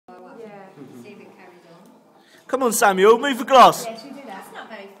Come on, Samuel, move the glass. Yeah, should we do that? That's not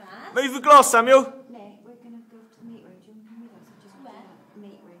very fast. Move the glass, Samuel. No, we're going to go to the meat room. Do you want to come with us? Or just where?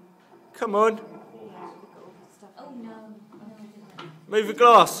 Meat room. Come on. Yeah, we've got all the stuff. Oh no. Move the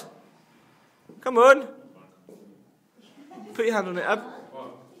glass. Come on. Put your hand on it, Ab.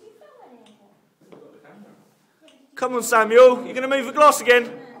 Come on, Samuel. You're going to move the glass again.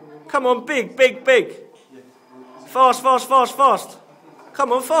 Come on, big, big, big. Fast, fast, fast, fast.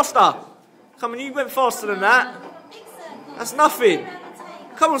 Come on, faster. Come on, you went faster than that. That's nothing.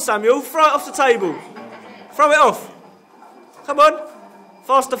 Come on, Samuel. Throw it off the table. Throw it off. Come on.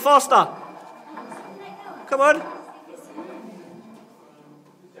 Faster, faster. Come on. Okay,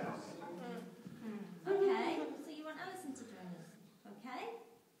 so you want Alison to join us, okay?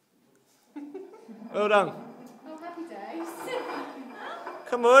 Well done. Oh, happy days.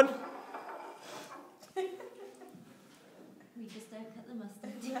 Come on. We just don't cut the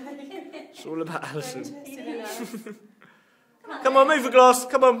mustard. It's all about Alison. Come on, Come on, move the glass.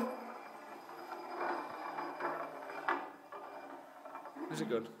 Come on. Where's it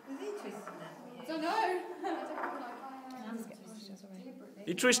gone? Is he twisting that? I don't know.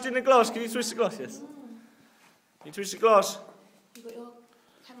 You twisting the glass? Can you twist the glass? Yes. Can you twist the glass? You've got your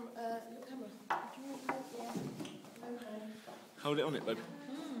camera, little camera. Hold it on it, babe.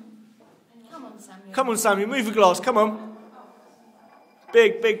 Come on, Samuel. Come on, Samuel. Move the glass. Come on.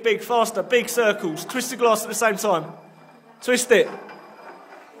 Big, big, big. Faster. Big circles. Twist the glass at the same time. Twist it.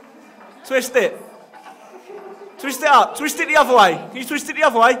 Twist it. Twist it up. Twist it the other way. Can you twist it the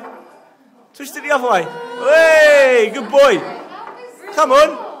other way? Twist it the other way. Hey, good boy. Come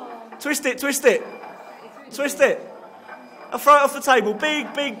on. Twist it, twist it. Twist it. I'll throw it off the table.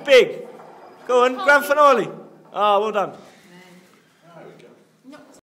 Big, big, big. Go on. Grand finale. Ah, well done.